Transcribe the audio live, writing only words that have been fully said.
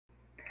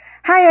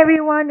Hi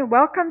everyone,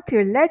 welcome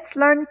to Let's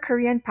Learn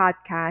Korean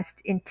podcast.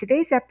 In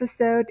today's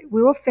episode,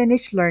 we will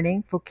finish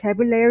learning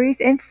vocabularies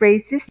and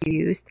phrases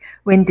used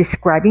when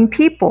describing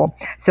people.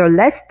 So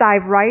let's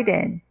dive right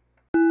in.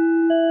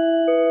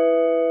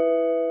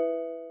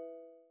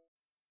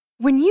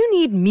 When you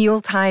need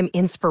mealtime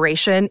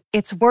inspiration,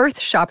 it's worth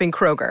shopping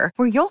Kroger,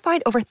 where you'll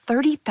find over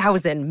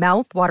 30,000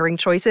 mouth-watering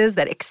choices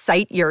that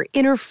excite your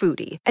inner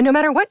foodie. And no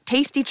matter what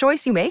tasty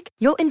choice you make,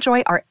 you'll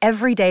enjoy our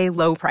everyday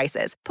low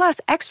prices, plus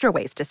extra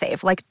ways to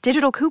save, like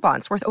digital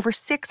coupons worth over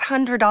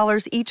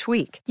 $600 each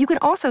week. You can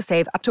also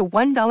save up to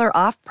 $1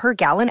 off per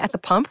gallon at the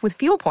pump with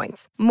fuel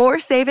points. More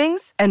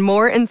savings and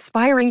more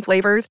inspiring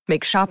flavors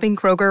make shopping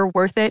Kroger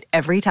worth it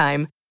every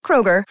time.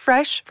 Kroger,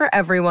 fresh for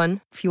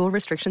everyone. Fuel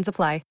restrictions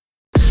apply.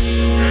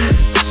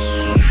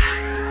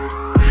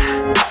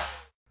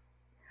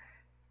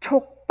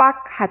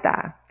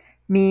 촉박하다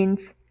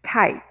means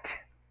tight.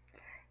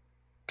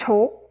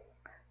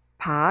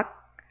 촉박하다.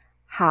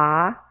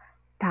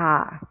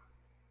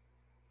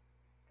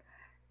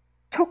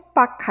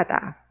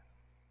 촉박하다.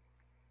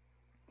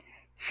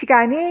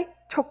 시간이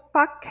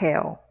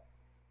촉박해요.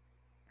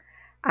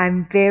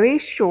 I'm very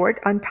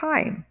short on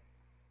time.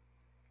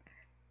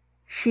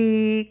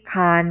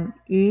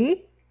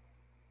 시간이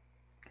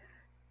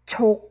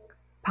촉박해요.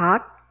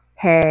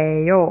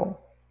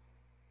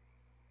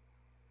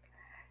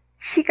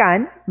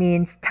 시간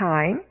means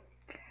time.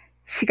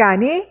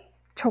 시간이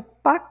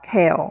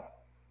촉박해요.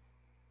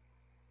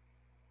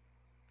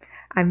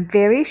 I'm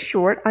very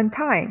short on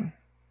time.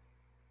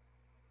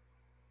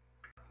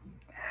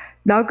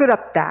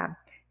 너그럽다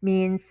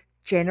means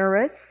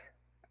generous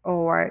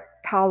or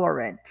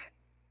tolerant.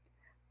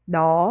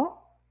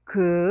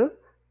 너그럽다.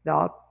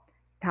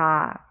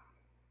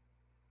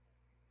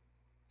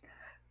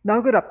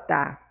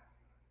 너그럽다.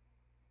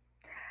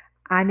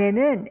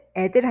 아내는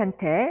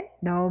애들한테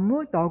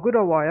너무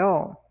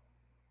너그러워요.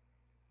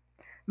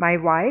 My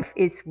wife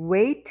is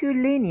way too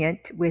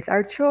lenient with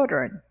our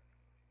children.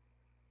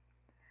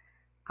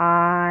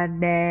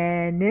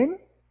 아내는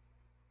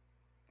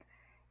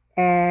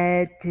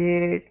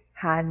애들한테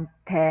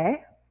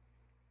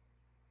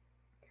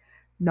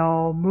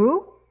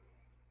너무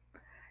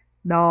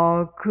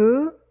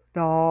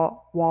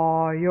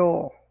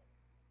너그러워요.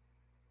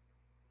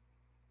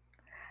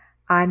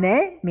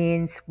 아내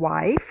means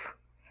wife.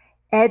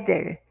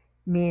 애들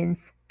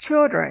means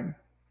children.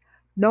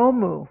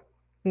 너무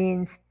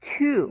means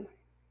too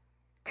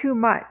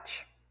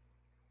much.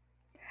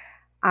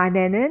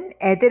 아내는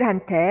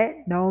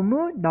애들한테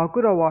너무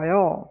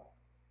너그러워요.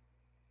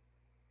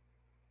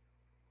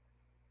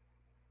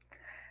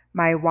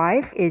 My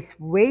wife is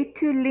way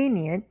too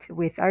lenient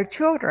with our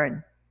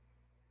children.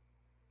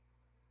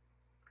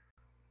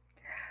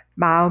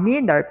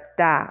 마음이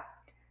넓다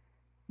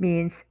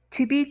means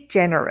to be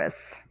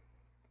generous.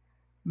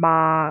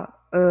 마음이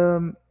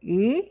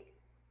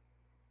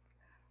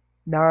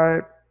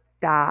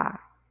넓다.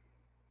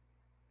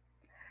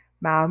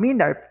 마음이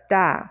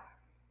넓다.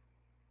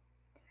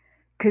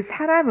 그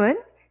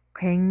사람은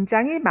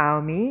굉장히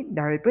마음이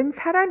넓은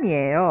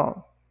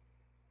사람이에요.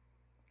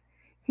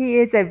 He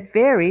is a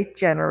very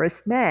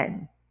generous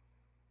man.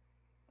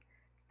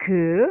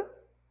 그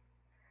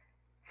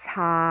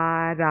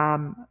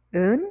사람은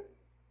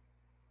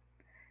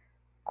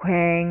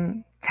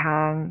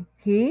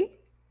굉장히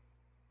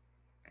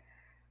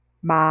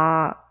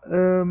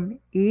마음이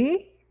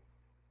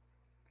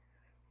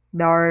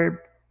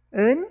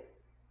넓은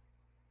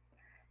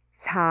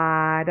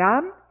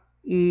사람이에요.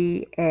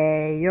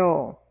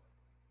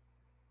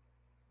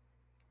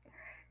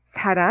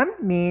 사람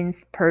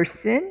means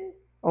person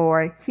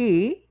or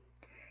he.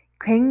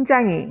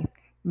 굉장히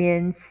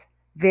means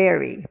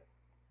very.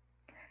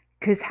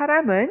 그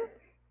사람은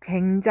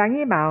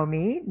굉장히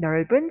마음이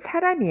넓은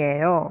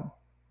사람이에요.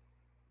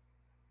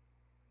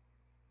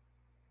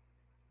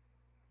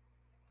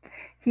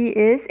 He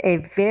is a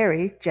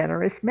very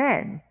generous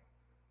man.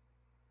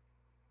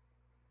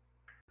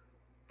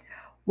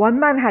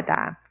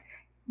 원만하다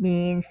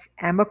means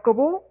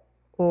amicable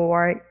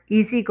or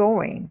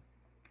easygoing.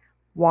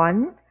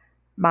 원만하다.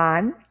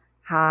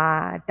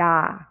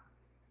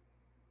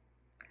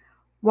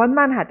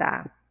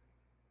 원만하다.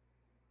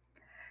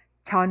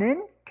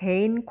 저는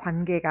대인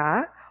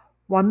관계가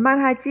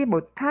원만하지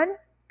못한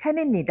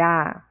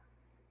편입니다.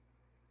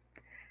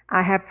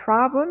 I have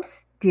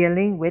problems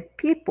dealing with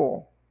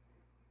people.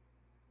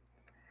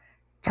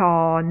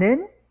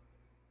 저는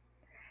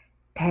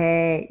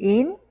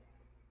대인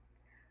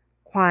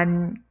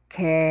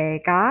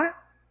관계가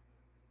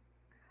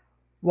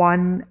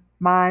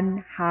원만하지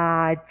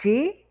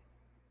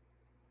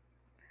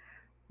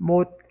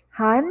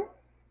못한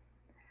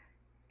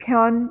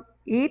편입니다.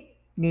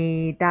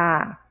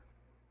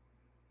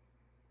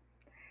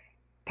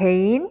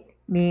 대인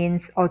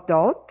means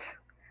adult.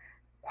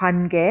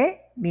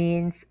 관계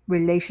means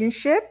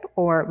relationship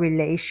or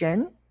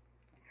relation.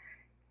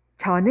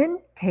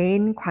 저는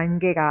대인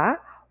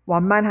관계가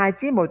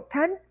원만하지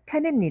못한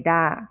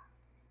편입니다.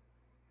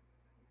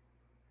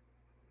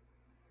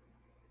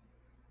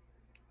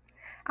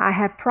 I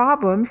have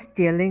problems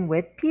dealing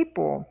with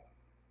people.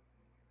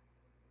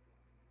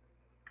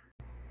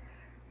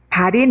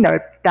 발이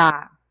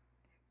넓다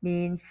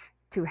means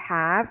to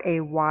have a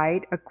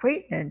wide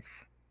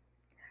acquaintance.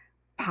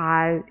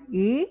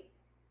 발이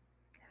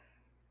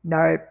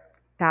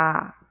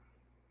넓다.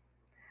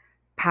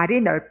 발이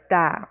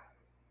넓다.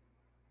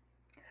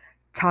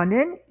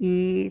 저는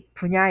이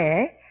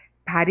분야에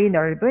발이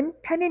넓은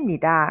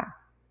편입니다.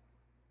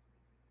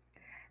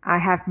 I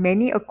have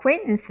many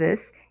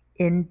acquaintances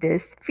in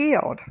this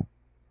field.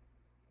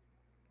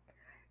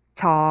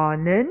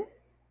 저는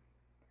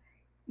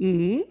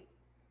이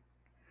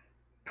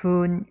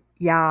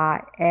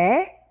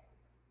분야에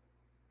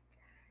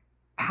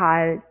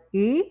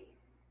발이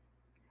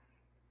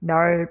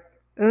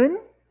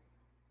넓은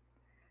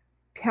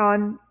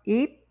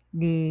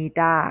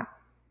편입니다.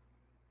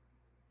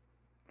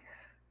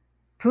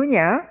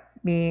 분야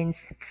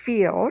means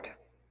field.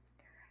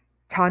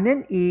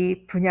 저는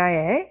이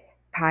분야에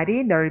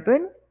발이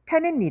넓은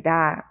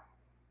편입니다.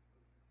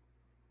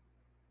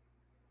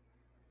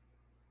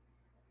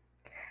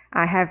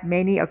 I have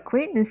many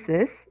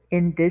acquaintances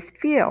in this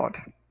field.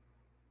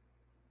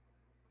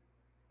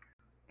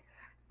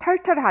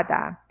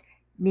 털털하다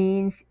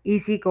means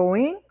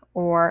easygoing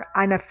or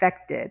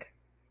unaffected.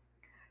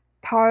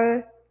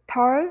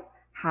 털털하다.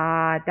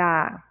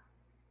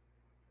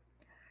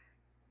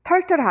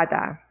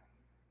 털털하다.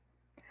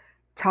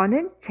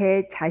 저는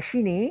제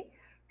자신이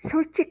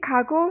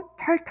솔직하고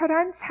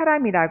털털한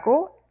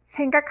사람이라고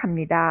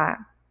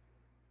생각합니다.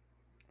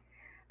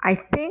 I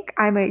think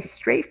I'm a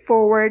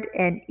straightforward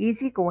and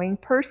easygoing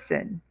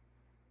person.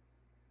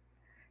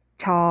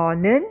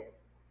 저는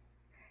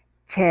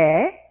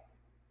제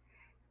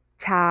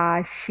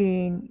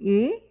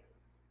자신이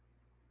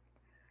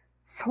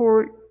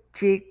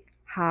솔직하고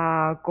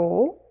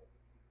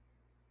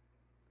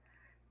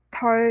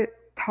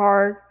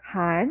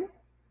털털한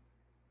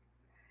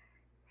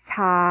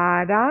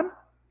사람이라고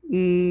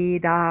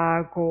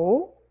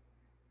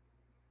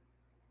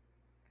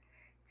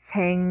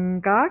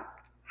생각합니다.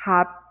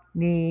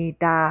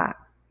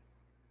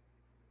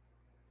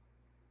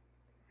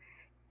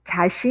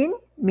 자신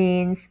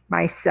means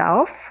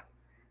myself.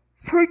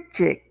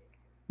 솔직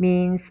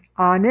means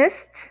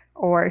honest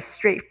or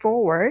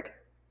straightforward.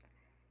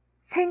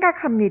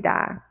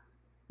 생각합니다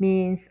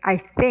means I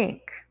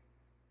think.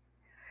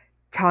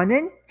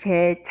 저는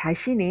제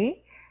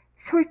자신이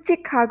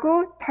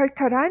솔직하고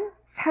털털한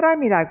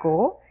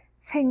사람이라고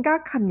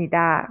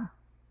생각합니다.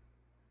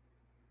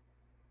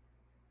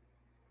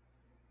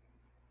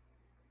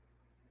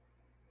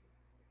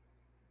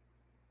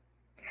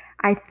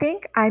 I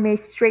think I'm a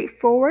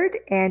straightforward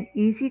and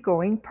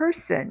easygoing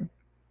person.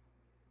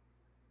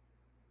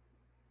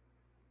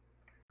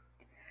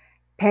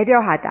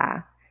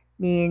 배려하다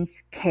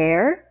means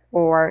care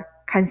or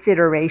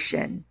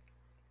consideration.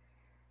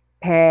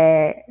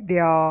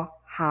 배려하다.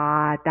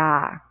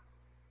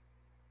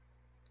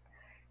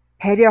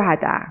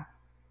 배려하다.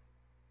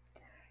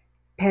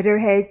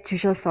 배려해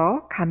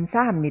주셔서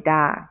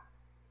감사합니다.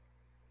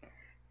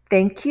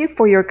 Thank you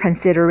for your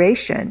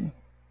consideration.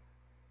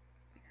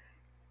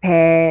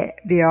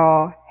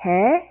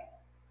 배려해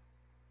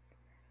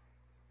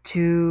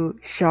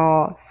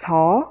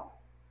주셔서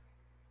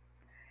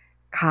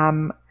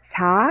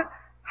감사합니다.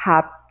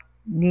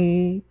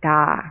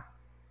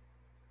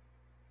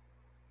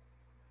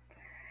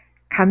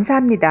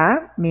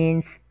 감사합니다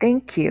means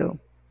thank you.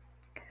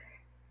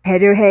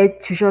 배려해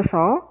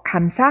주셔서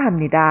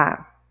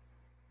감사합니다.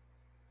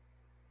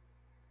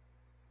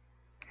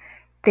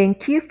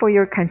 Thank you for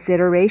your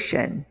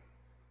consideration.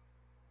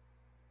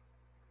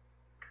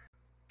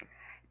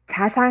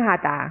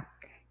 자상하다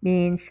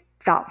means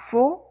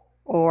thoughtful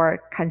or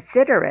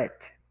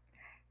considerate.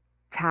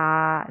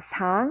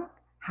 자상하다.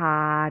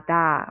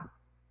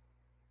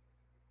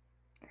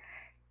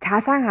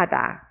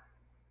 자상하다.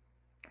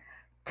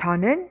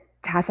 저는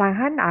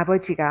자상한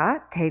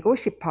아버지가 되고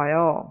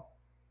싶어요.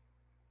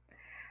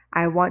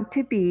 I want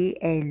to be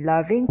a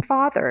loving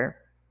father.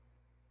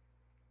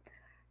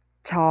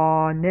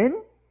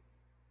 저는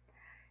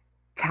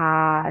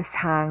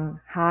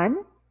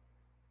자상한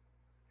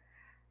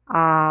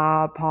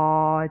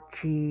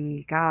아버지가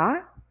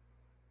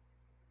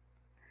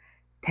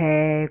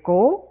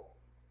되고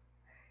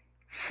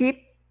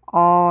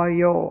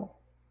싶어요.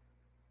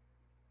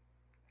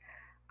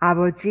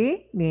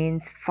 아버지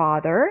means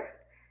father.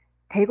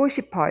 되고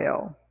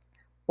싶어요.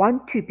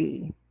 want to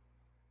be.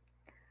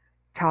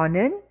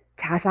 저는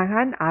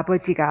자상한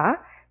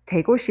아버지가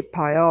되고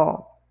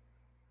싶어요.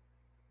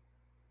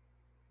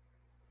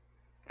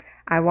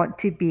 I want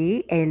to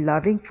be a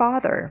loving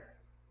father.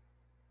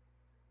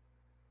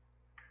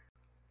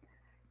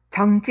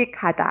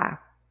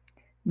 정직하다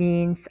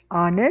means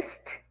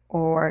honest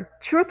or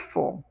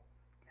truthful.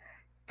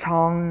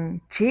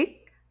 정직하다.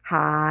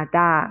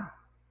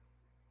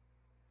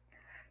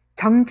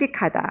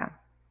 정직하다.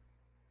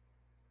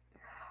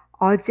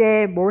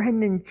 어제 뭘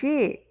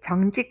했는지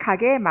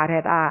정직하게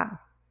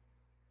말해라.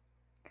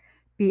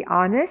 Be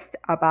honest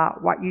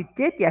about what you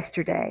did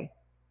yesterday.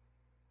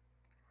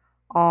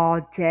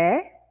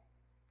 어제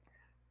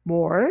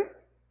뭘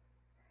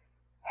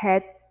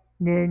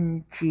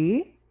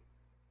했는지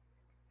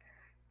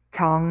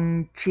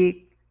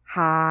정직하게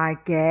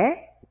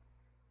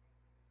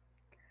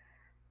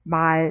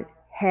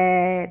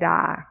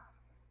말해라.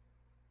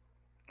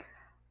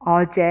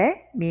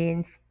 어제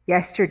means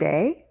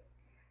yesterday.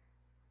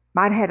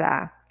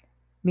 말해라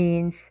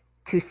means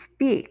to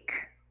speak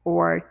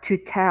or to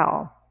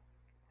tell.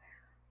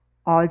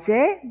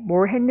 어제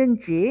뭘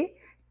했는지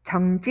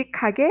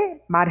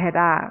정직하게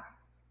말해라.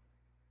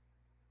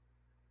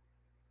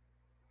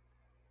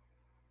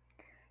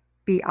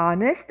 Be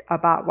honest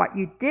about what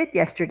you did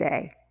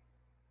yesterday.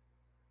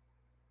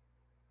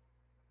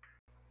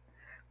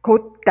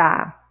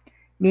 곧다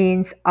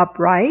means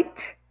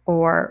upright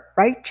or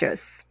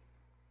righteous.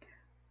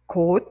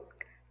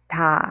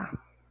 곧다.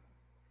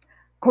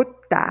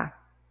 곧다.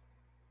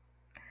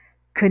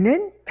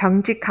 그는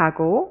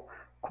정직하고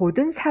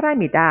곧은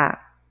사람이다.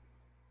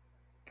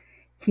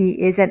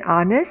 He is an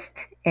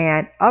honest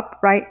and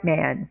upright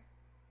man.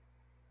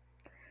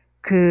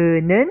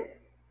 그는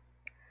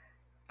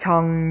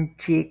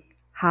정직하고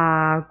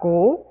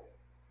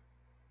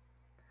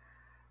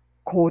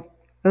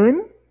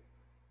곧은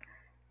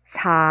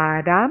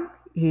사람이다.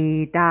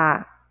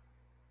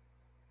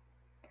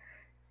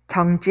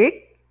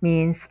 정직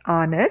means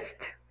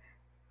honest.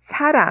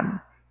 사람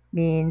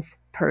means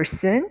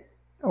person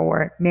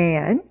or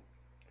man.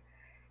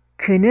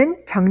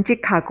 그는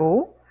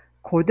정직하고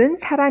곧은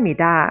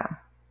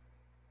사람이다.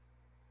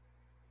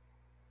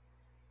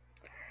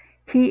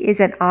 He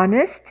is an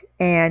honest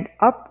and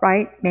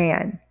upright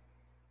man.